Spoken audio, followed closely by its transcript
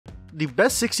The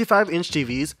best 65-inch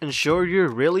TVs ensure you're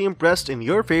really impressed in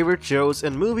your favorite shows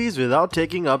and movies without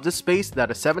taking up the space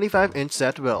that a 75-inch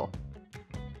set will.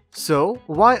 So,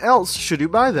 why else should you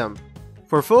buy them?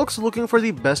 For folks looking for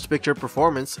the best picture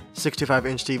performance,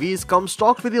 65-inch TVs come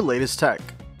stocked with the latest tech.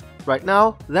 Right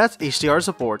now, that's HDR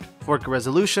support, 4K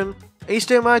resolution,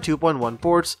 HDMI 2.1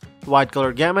 ports, wide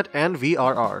color gamut, and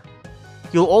VRR.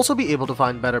 You'll also be able to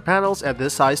find better panels at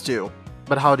this size too.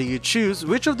 But how do you choose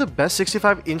which of the best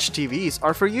 65-inch TVs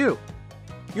are for you?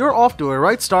 You're off to a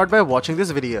right start by watching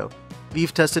this video.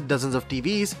 We've tested dozens of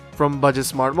TVs, from budget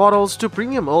smart models to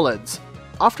premium OLEDs.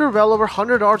 After well over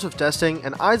 100 hours of testing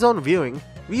and eyes-on viewing,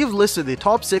 we've listed the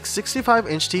top 6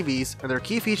 65-inch TVs and their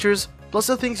key features, plus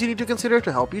the things you need to consider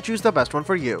to help you choose the best one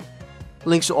for you.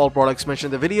 Links to all products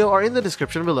mentioned in the video are in the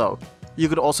description below. You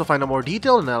could also find a more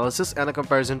detailed analysis and a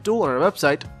comparison tool on our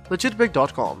website,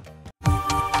 legitpic.com.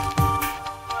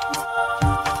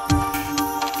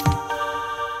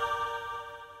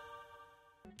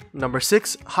 Number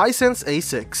 6. Hisense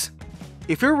A6.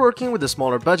 If you're working with a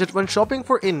smaller budget when shopping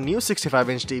for a new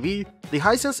 65-inch TV, the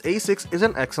Hisense A6 is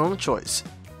an excellent choice.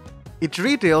 It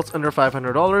retails under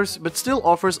 $500 but still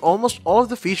offers almost all of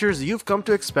the features you've come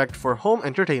to expect for home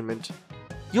entertainment.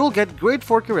 You'll get great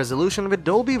 4K resolution with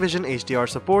Dolby Vision HDR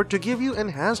support to give you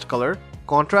enhanced color,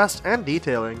 contrast, and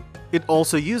detailing. It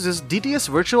also uses DTS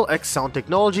Virtual X sound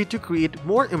technology to create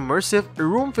more immersive,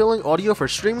 room-filling audio for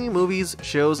streaming movies,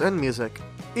 shows, and music.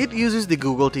 It uses the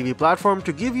Google TV platform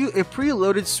to give you a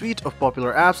preloaded suite of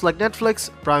popular apps like Netflix,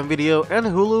 Prime Video, and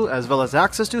Hulu, as well as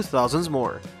access to thousands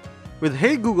more. With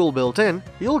Hey Google built in,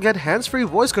 you'll get hands-free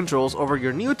voice controls over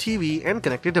your new TV and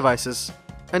connected devices.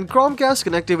 And Chromecast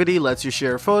connectivity lets you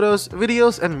share photos,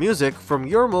 videos, and music from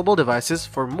your mobile devices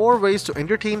for more ways to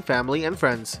entertain family and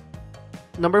friends.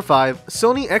 Number 5.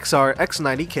 Sony XR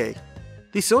X90K.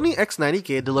 The Sony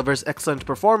X90K delivers excellent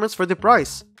performance for the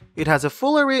price. It has a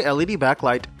full-array LED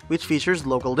backlight, which features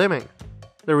local dimming.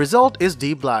 The result is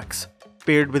deep blacks.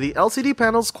 Paired with the LCD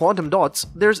panel's quantum dots,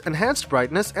 there's enhanced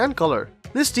brightness and color.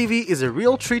 This TV is a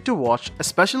real treat to watch,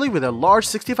 especially with a large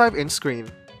 65-inch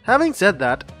screen. Having said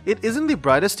that, it isn't the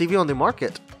brightest TV on the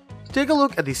market. Take a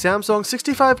look at the Samsung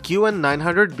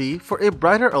 65QN900B for a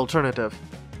brighter alternative.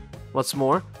 What's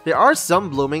more, there are some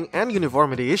blooming and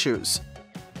uniformity issues.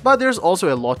 But there's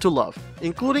also a lot to love,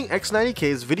 including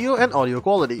X90K's video and audio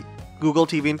quality, Google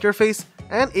TV interface,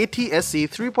 and ATSC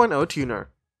 3.0 tuner.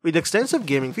 With extensive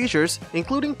gaming features,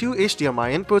 including 2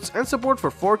 HDMI inputs and support for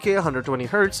 4K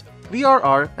 120Hz,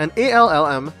 VRR, and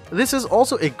ALLM, this is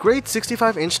also a great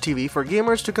 65-inch TV for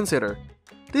gamers to consider.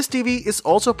 This TV is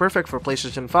also perfect for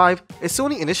PlayStation 5, a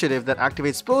Sony initiative that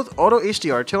activates both Auto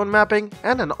HDR tone mapping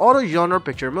and an Auto Genre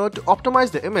picture mode to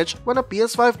optimize the image when a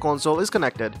PS5 console is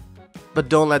connected. But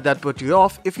don't let that put you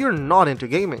off if you're not into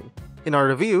gaming. In our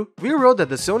review, we wrote that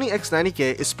the Sony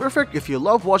X90K is perfect if you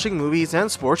love watching movies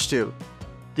and sports too.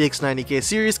 The X90K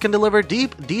series can deliver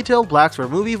deep, detailed blacks for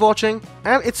movie watching,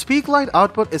 and its peak light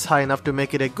output is high enough to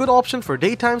make it a good option for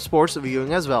daytime sports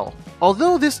viewing as well.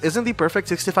 Although this isn't the perfect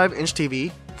 65-inch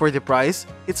TV, for the price,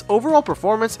 its overall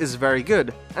performance is very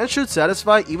good and should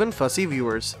satisfy even fussy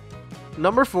viewers.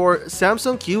 Number 4.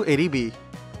 Samsung Q80B.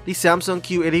 The Samsung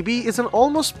Q80B is an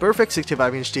almost perfect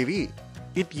 65-inch TV.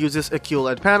 It uses a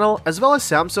QLED panel as well as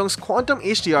Samsung's Quantum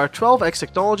HDR 12X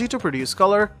technology to produce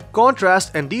color,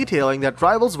 contrast, and detailing that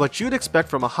rivals what you'd expect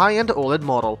from a high-end OLED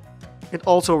model. It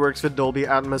also works with Dolby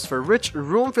Atmos for rich,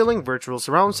 room-filling virtual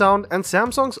surround sound and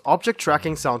Samsung's object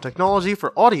tracking sound technology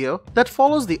for audio that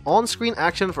follows the on-screen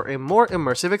action for a more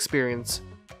immersive experience.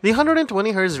 The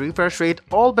 120Hz refresh rate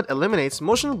all but eliminates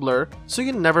motion blur, so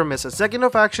you never miss a second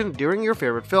of action during your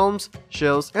favorite films,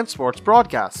 shows, and sports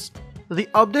broadcasts. The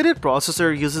updated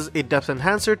processor uses a depth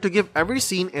enhancer to give every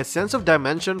scene a sense of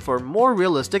dimension for more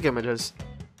realistic images.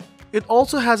 It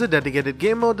also has a dedicated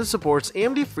game mode that supports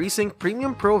AMD FreeSync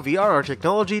Premium Pro VRR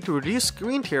technology to reduce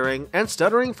screen tearing and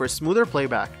stuttering for smoother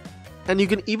playback. And you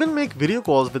can even make video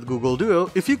calls with Google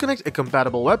Duo if you connect a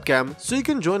compatible webcam, so you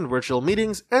can join virtual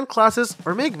meetings and classes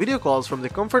or make video calls from the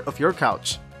comfort of your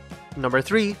couch. Number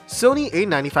 3. Sony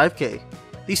A95K.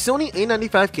 The Sony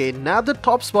A95K nabbed the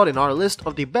top spot in our list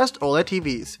of the best OLED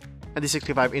TVs, and the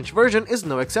 65-inch version is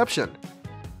no exception.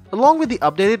 Along with the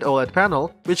updated OLED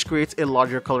panel, which creates a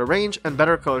larger color range and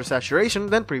better color saturation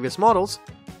than previous models,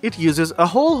 it uses a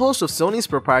whole host of Sony's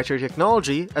proprietary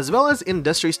technology as well as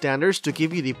industry standards to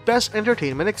give you the best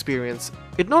entertainment experience.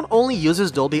 It not only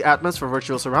uses Dolby Atmos for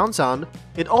virtual surround sound,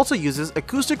 it also uses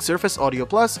Acoustic Surface Audio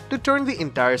Plus to turn the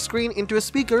entire screen into a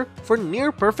speaker for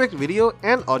near-perfect video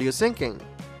and audio syncing.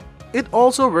 It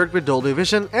also worked with Dolby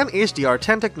Vision and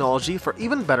HDR10 technology for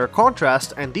even better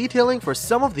contrast and detailing for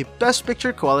some of the best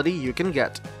picture quality you can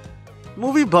get.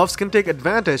 Movie buffs can take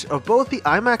advantage of both the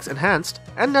IMAX Enhanced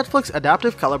and Netflix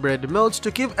Adaptive Calibrated modes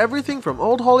to give everything from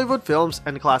old Hollywood films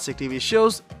and classic TV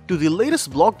shows to the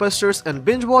latest blockbusters and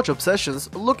binge-watch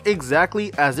obsessions look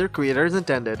exactly as their creators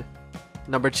intended.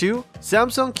 Number 2.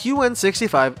 Samsung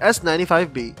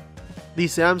QN65S95B. The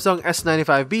Samsung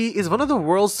S95B is one of the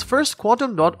world's first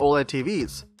quantum dot OLED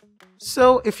TVs.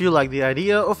 So, if you like the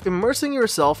idea of immersing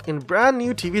yourself in brand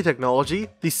new TV technology,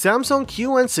 the Samsung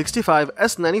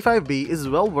QN65S95B is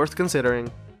well worth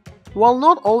considering. While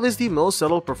not always the most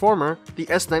subtle performer, the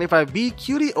S95B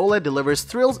QD OLED delivers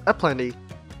thrills aplenty.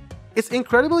 It's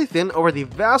incredibly thin over the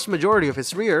vast majority of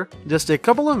its rear, just a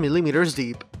couple of millimeters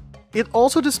deep. It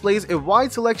also displays a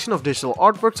wide selection of digital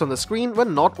artworks on the screen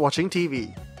when not watching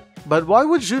TV. But why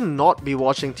would you not be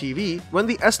watching TV when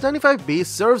the S95B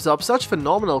serves up such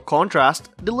phenomenal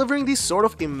contrast, delivering these sort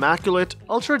of immaculate,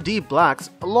 ultra-deep blacks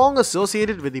long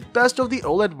associated with the best of the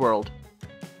OLED world?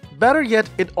 Better yet,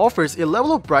 it offers a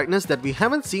level of brightness that we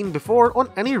haven't seen before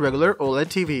on any regular OLED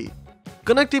TV.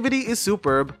 Connectivity is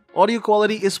superb, audio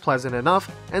quality is pleasant enough,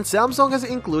 and Samsung has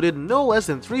included no less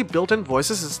than 3 built-in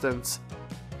voice assistants.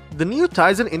 The new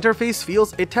Tizen interface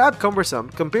feels a tad cumbersome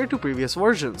compared to previous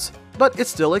versions, but it's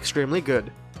still extremely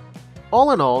good.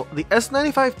 All in all, the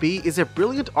S95B is a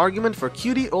brilliant argument for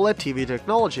QD OLED TV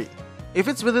technology. If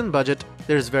it's within budget,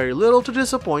 there's very little to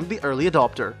disappoint the early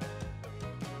adopter.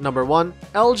 Number 1.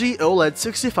 LG OLED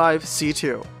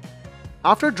 65C2.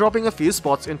 After dropping a few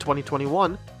spots in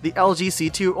 2021, the LG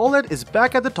C2 OLED is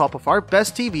back at the top of our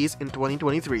best TVs in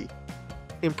 2023.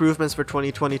 Improvements for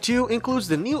 2022 includes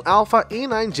the new Alpha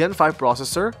A9 Gen 5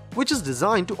 processor, which is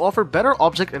designed to offer better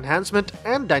object enhancement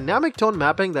and dynamic tone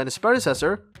mapping than its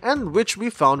predecessor, and which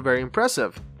we found very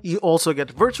impressive. You also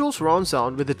get virtual surround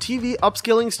sound with the TV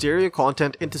upscaling stereo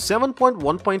content into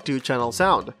 7.1.2 channel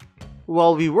sound.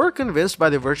 While we were convinced by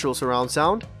the virtual surround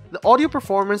sound, the audio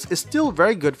performance is still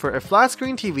very good for a flat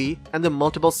screen TV, and the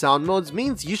multiple sound modes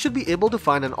means you should be able to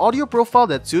find an audio profile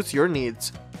that suits your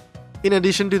needs. In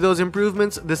addition to those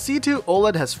improvements, the C2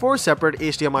 OLED has 4 separate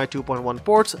HDMI 2.1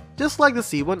 ports, just like the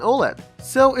C1 OLED,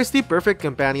 so it's the perfect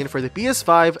companion for the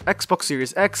PS5, Xbox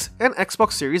Series X, and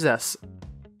Xbox Series S.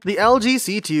 The LG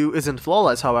C2 isn't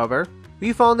flawless, however.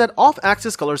 We found that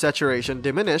off-axis color saturation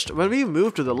diminished when we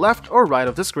moved to the left or right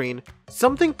of the screen,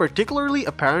 something particularly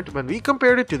apparent when we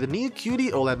compared it to the new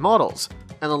QD OLED models.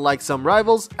 And unlike some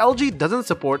rivals, LG doesn't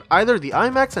support either the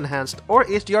IMAX Enhanced or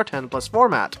HDR10+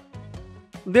 format.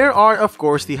 There are, of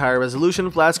course, the higher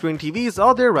resolution flat screen TVs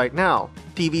out there right now.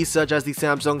 TVs such as the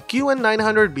Samsung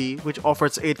QN900B, which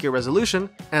offers 8K resolution,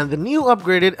 and the new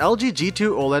upgraded LG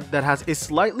G2 OLED that has a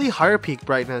slightly higher peak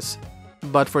brightness.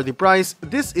 But for the price,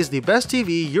 this is the best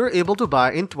TV you're able to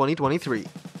buy in 2023.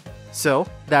 So,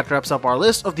 that wraps up our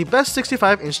list of the best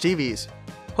 65-inch TVs.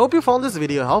 Hope you found this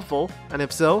video helpful, and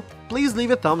if so, please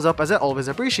leave a thumbs up as I always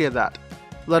appreciate that.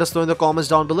 Let us know in the comments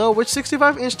down below which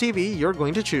 65-inch TV you're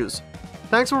going to choose.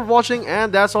 Thanks for watching, and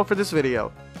that's all for this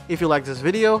video. If you liked this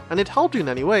video and it helped you in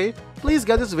any way, please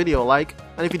give this video a like,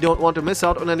 and if you don't want to miss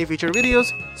out on any future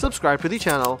videos, subscribe to the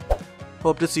channel.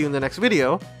 Hope to see you in the next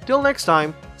video. Till next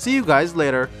time, see you guys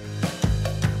later.